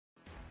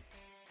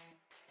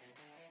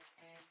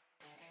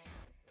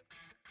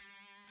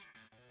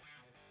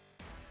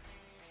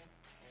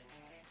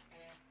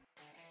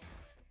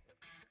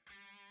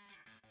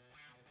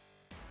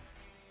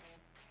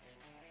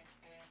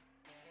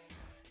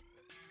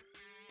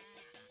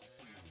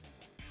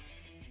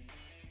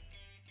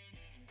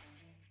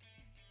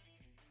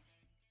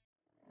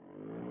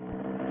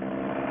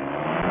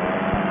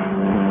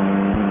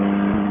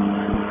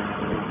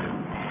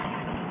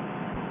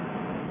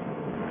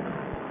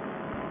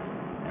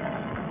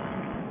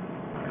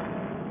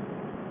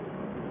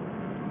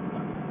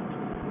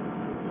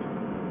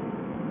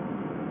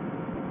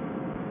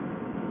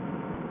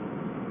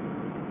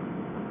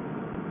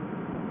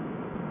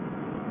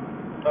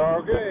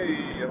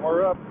Okay, and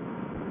we're up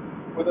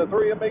with the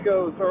three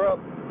Amigos are up,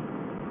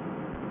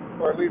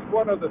 or at least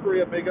one of the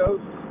three Amigos.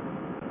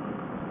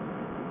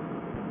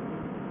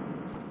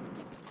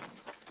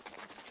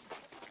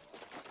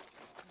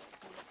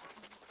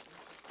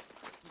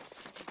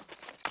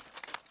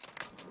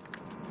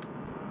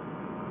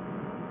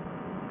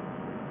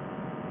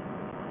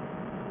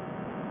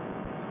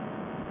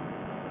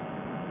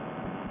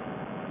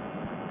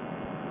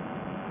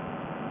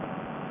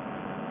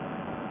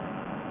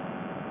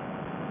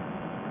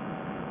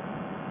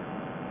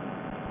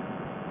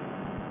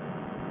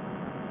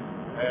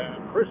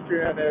 And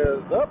Christian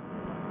is up.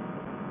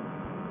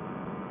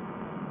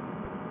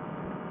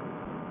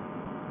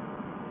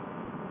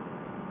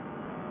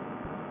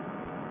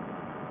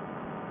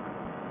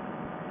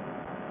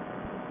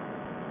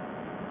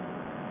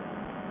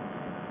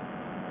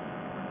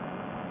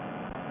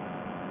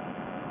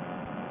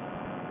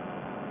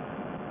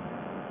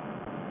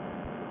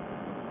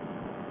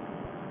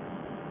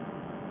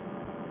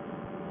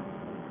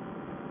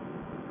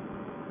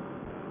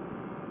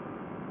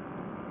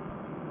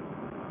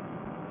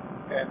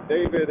 And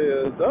David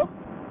is up.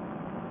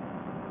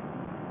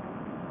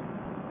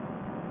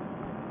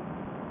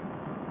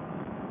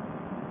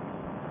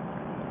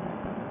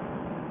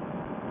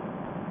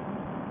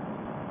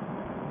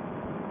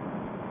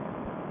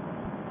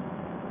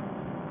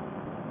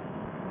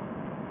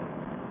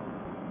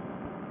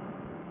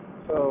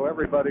 So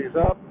everybody's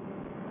up.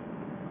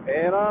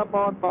 And I'm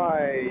on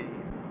my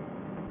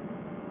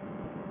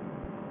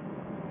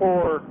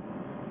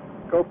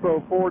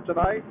GoPro 4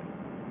 tonight.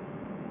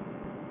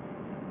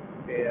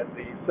 And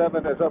the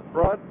 7 is up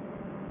front.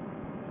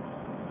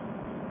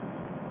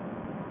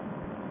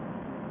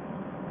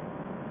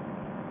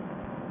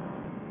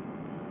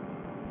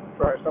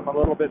 Try something a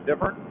little bit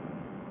different.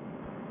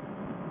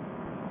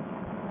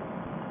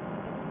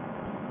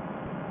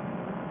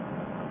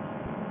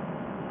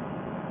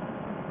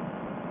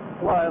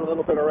 Fly a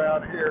little bit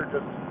around here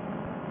just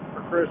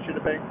for Christian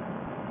to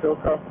feel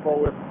comfortable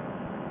with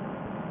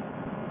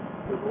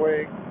his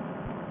wing.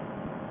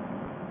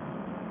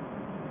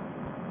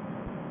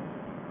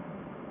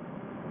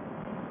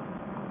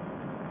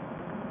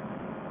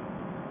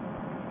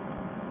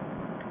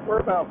 We're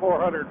about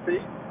 400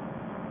 feet,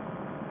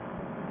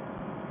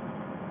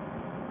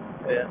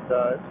 and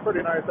it's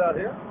pretty nice out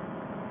here.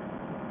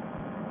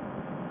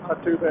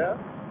 Not too bad.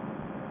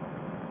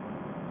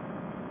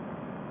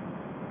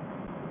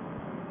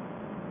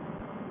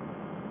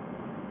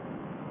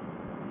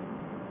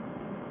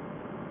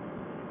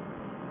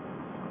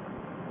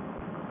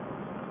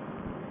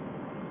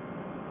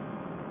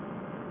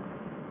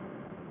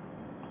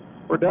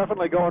 We're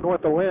definitely going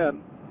with the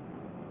wind.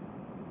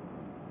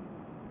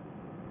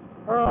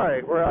 All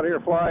right, we're out here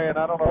flying.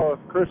 I don't know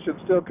if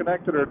Christian's still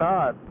connected or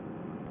not.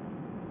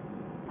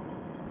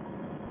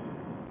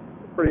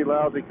 Pretty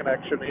lousy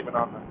connection even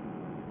on the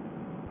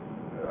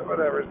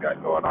whatever he's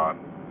got going on.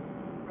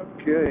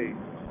 Okay.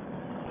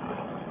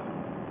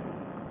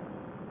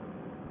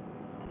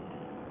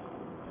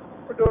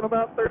 We're doing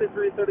about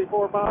 33,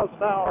 34 miles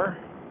an hour.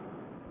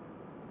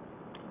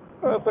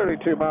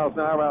 32 miles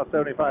an hour, about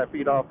 75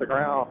 feet off the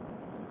ground.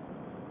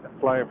 And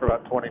flying for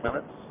about 20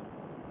 minutes.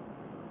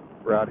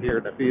 We're out here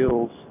in the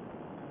fields.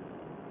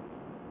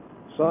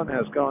 Sun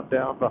has gone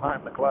down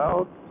behind the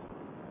clouds.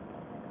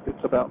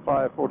 It's about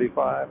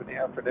 5:45 in the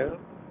afternoon.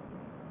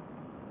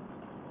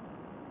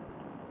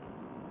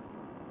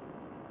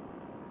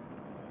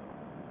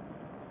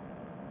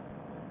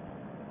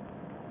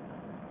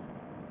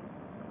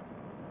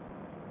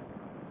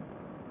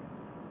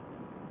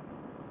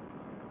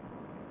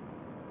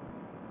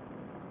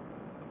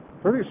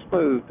 Pretty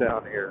smooth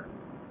down here.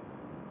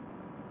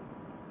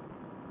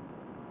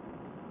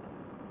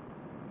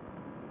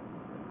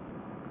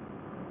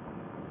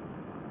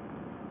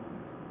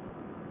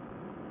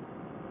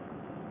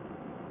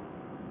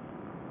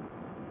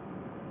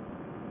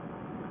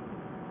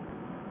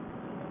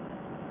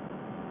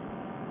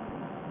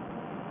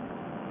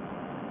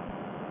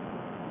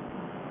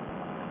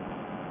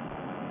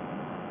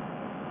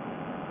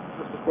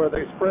 Where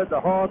they spread the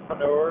hog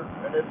manure,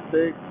 and it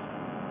digs.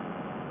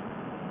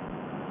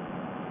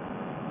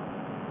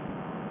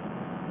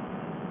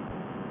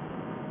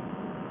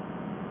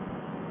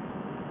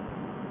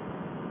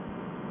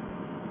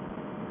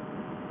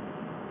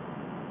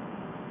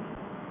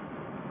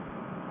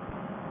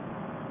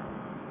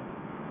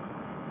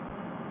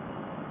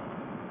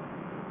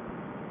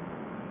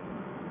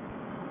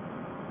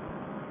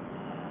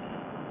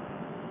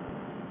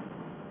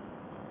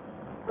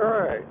 All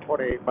right,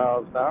 28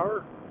 miles an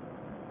hour.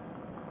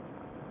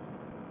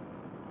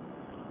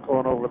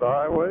 Going over the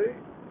highway,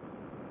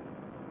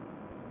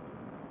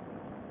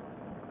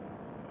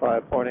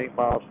 5.8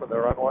 miles from the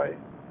runway.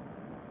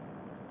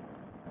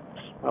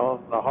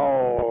 Smelling the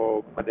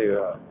hog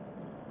manure.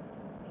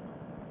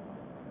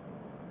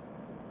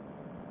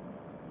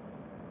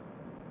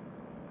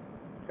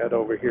 Head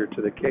over here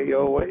to the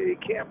KOA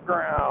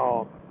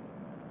campground.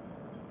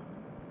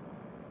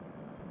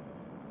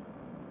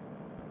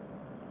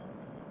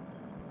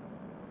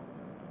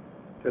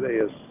 Today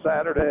is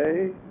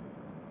Saturday.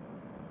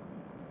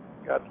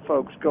 Got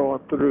folks going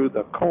through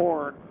the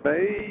corn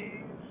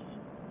maze.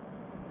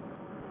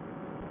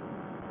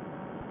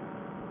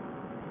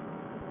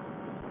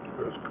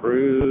 Just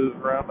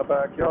cruising around the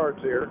backyards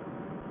here.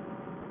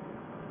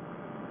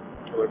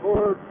 Like,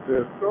 what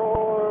is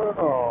going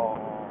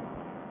on?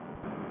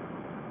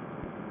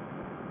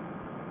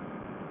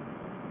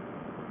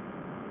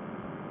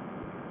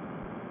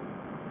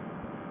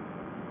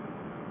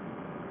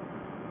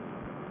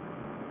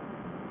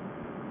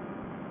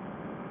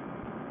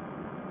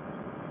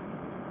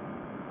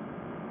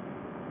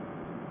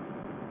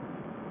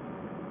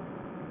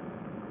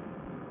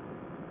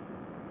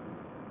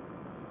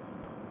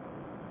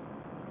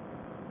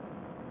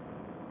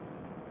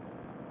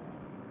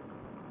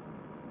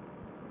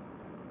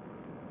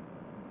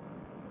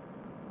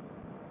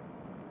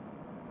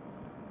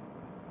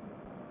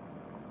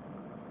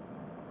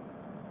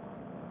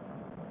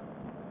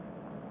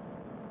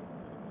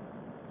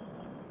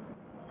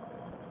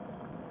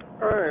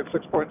 All right,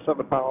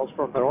 6.7 miles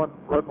from the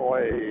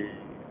runway,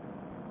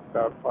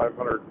 about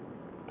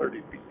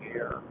 530 feet in the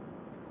air,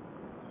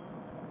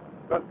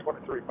 about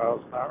 23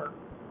 miles an hour.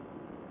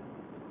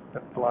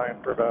 Been flying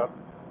for about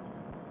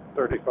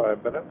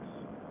 35 minutes.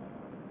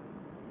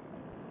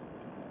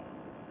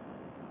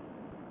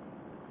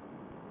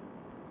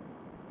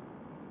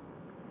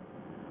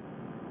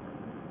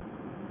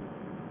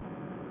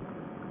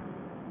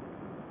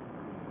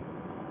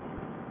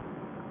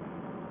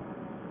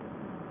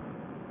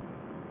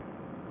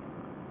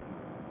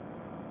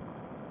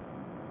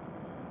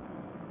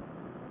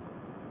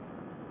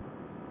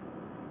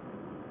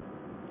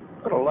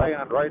 It'll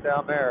land right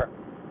down there.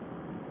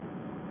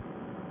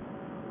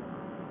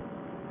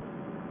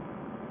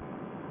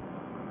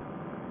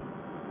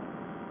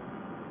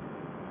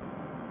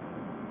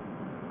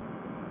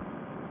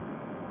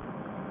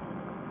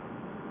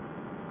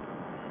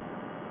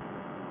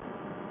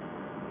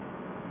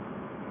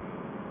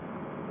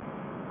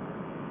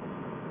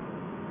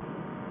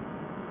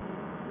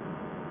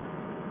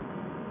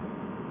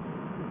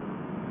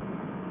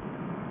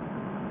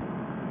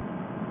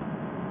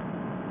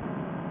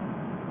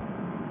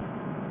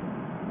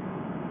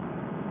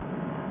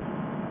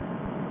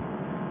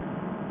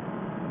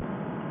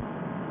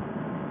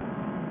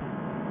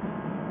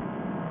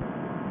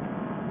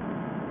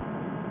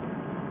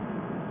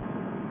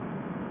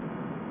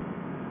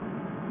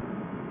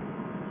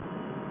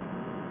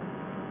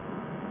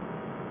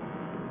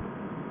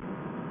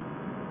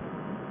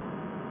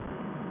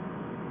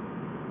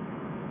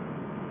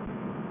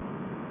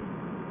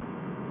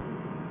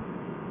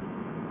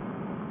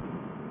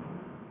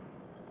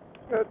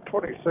 At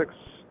 26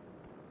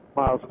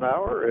 miles an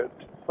hour,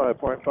 at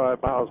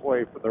 5.5 miles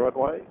away from the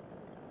runway,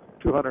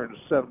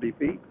 270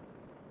 feet.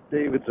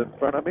 David's in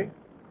front of me,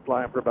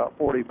 flying for about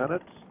 40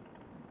 minutes.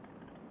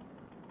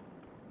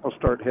 I'll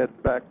start heading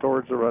back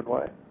towards the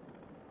runway.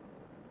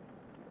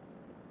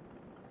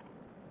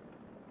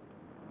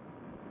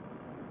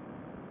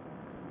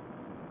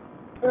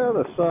 Yeah,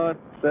 the sun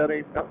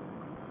setting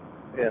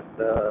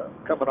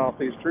and coming off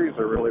these trees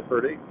are really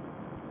pretty.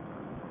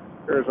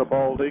 There's a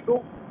bald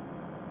eagle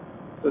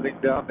sitting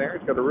down there.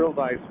 He's got a real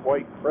nice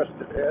white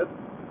crested head.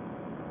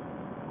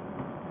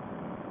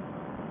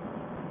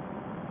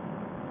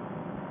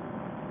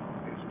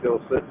 He's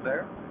still sitting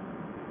there.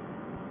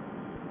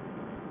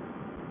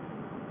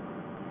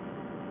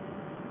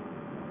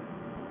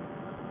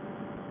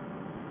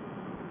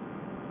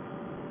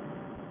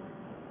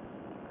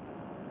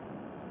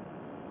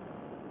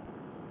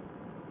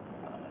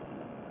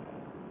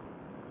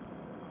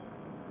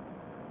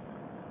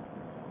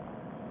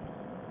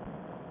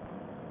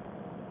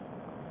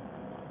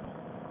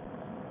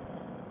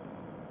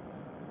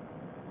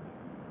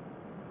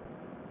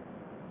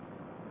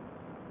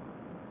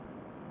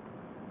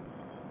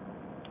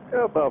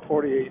 Yeah, about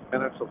 48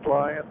 minutes of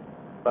flying,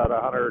 about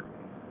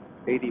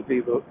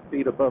 180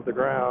 feet above the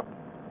ground,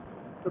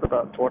 at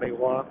about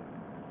 21.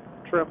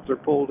 Trims are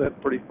pulled in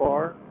pretty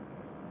far,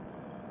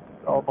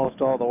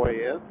 almost all the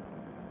way in.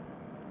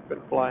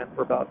 Been flying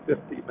for about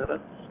 50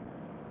 minutes.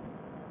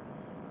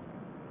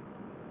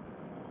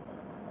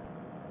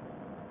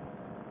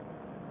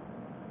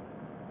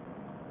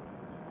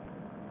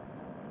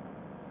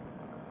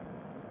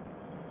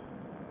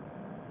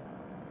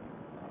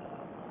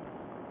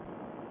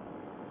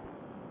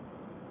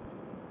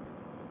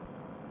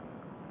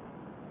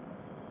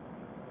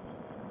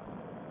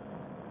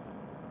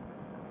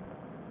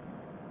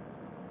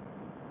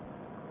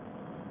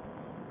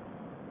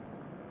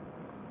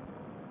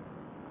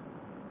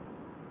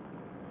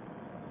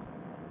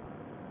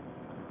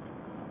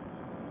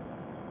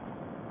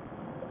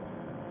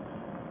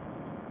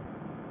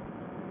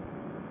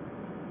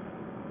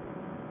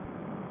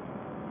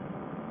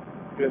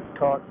 Good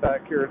caught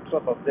back here in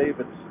some of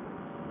David's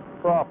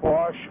prop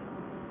wash.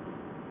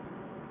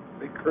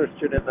 Big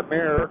Christian in the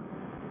mirror.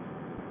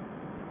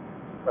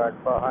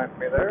 Back behind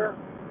me there.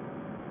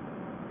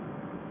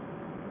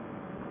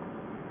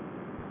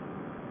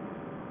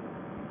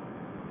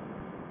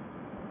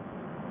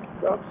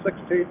 About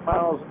 16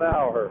 miles an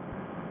hour.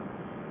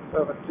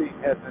 17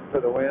 heading into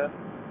the wind.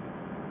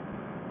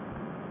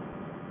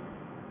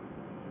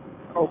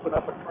 Open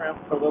up a trim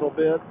a little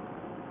bit.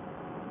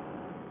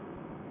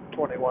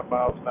 21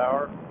 miles an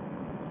hour.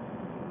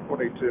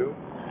 22.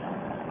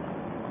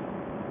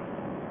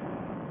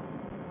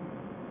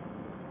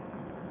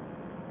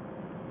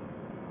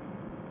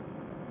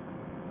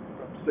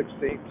 From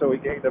 16, so we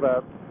gained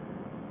about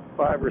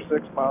 5 or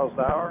 6 miles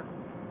an hour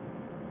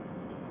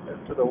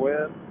into the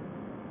wind.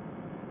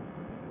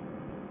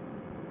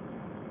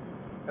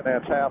 And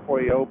that's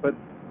halfway open.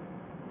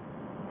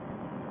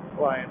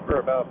 Flying for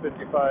about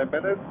 55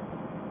 minutes.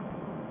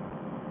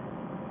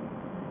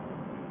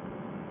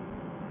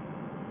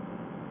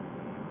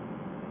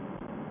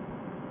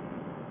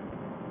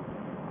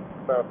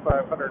 About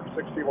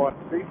 561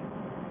 feet.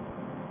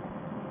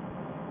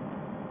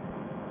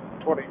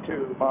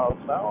 22 miles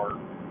an hour.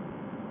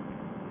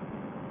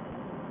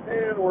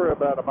 And we're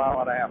about a mile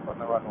and a half on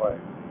the runway.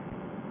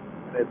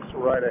 And it's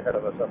right ahead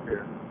of us up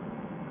here.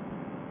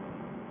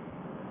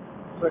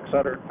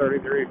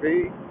 633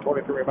 feet,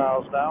 23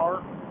 miles an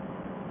hour.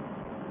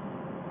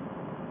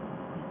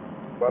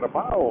 About a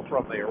mile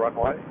from the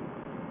runway.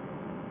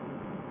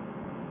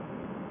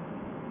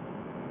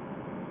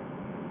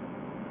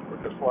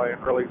 We're just flying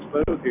really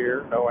smooth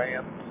here, no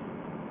hands.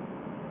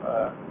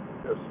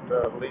 Just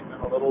leaning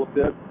a little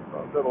bit,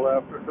 to the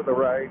left or to the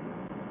right.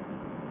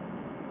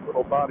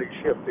 Little body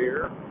shift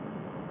here.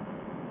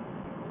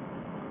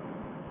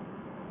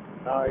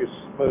 Nice,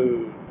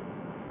 smooth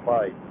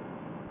flight.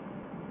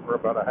 We're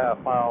about a half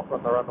mile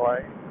from the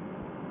runway,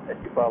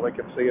 and you probably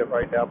can see it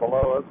right down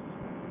below us.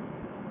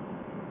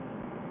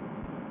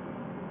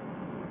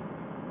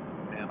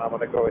 And I'm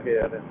going to go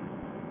ahead and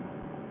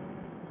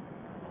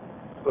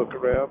look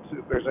around, see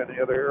if there's any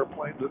other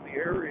airplanes in the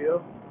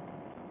area.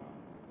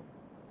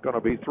 Going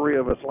to be 3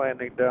 of us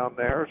landing down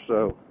there,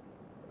 so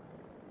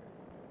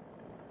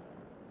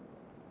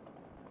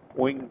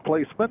wing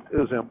placement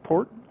is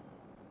important.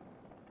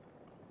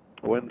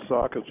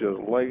 Windsock is just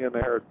laying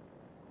there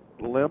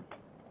limp.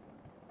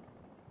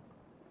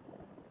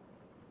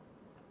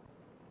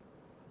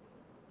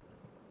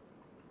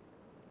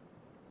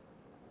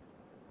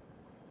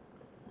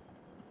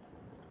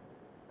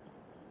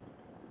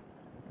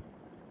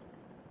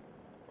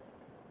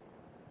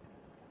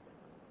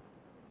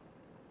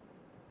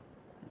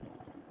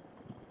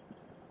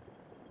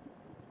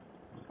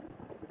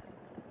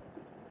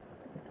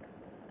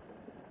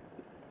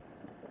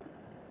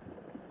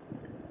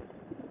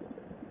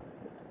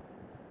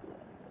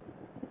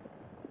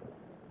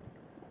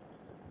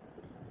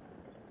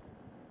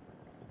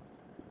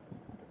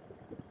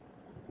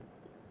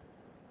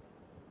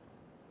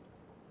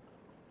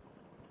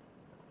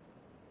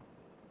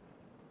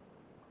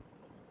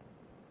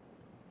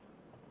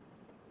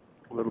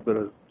 A little bit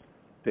of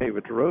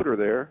David's rotor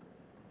there.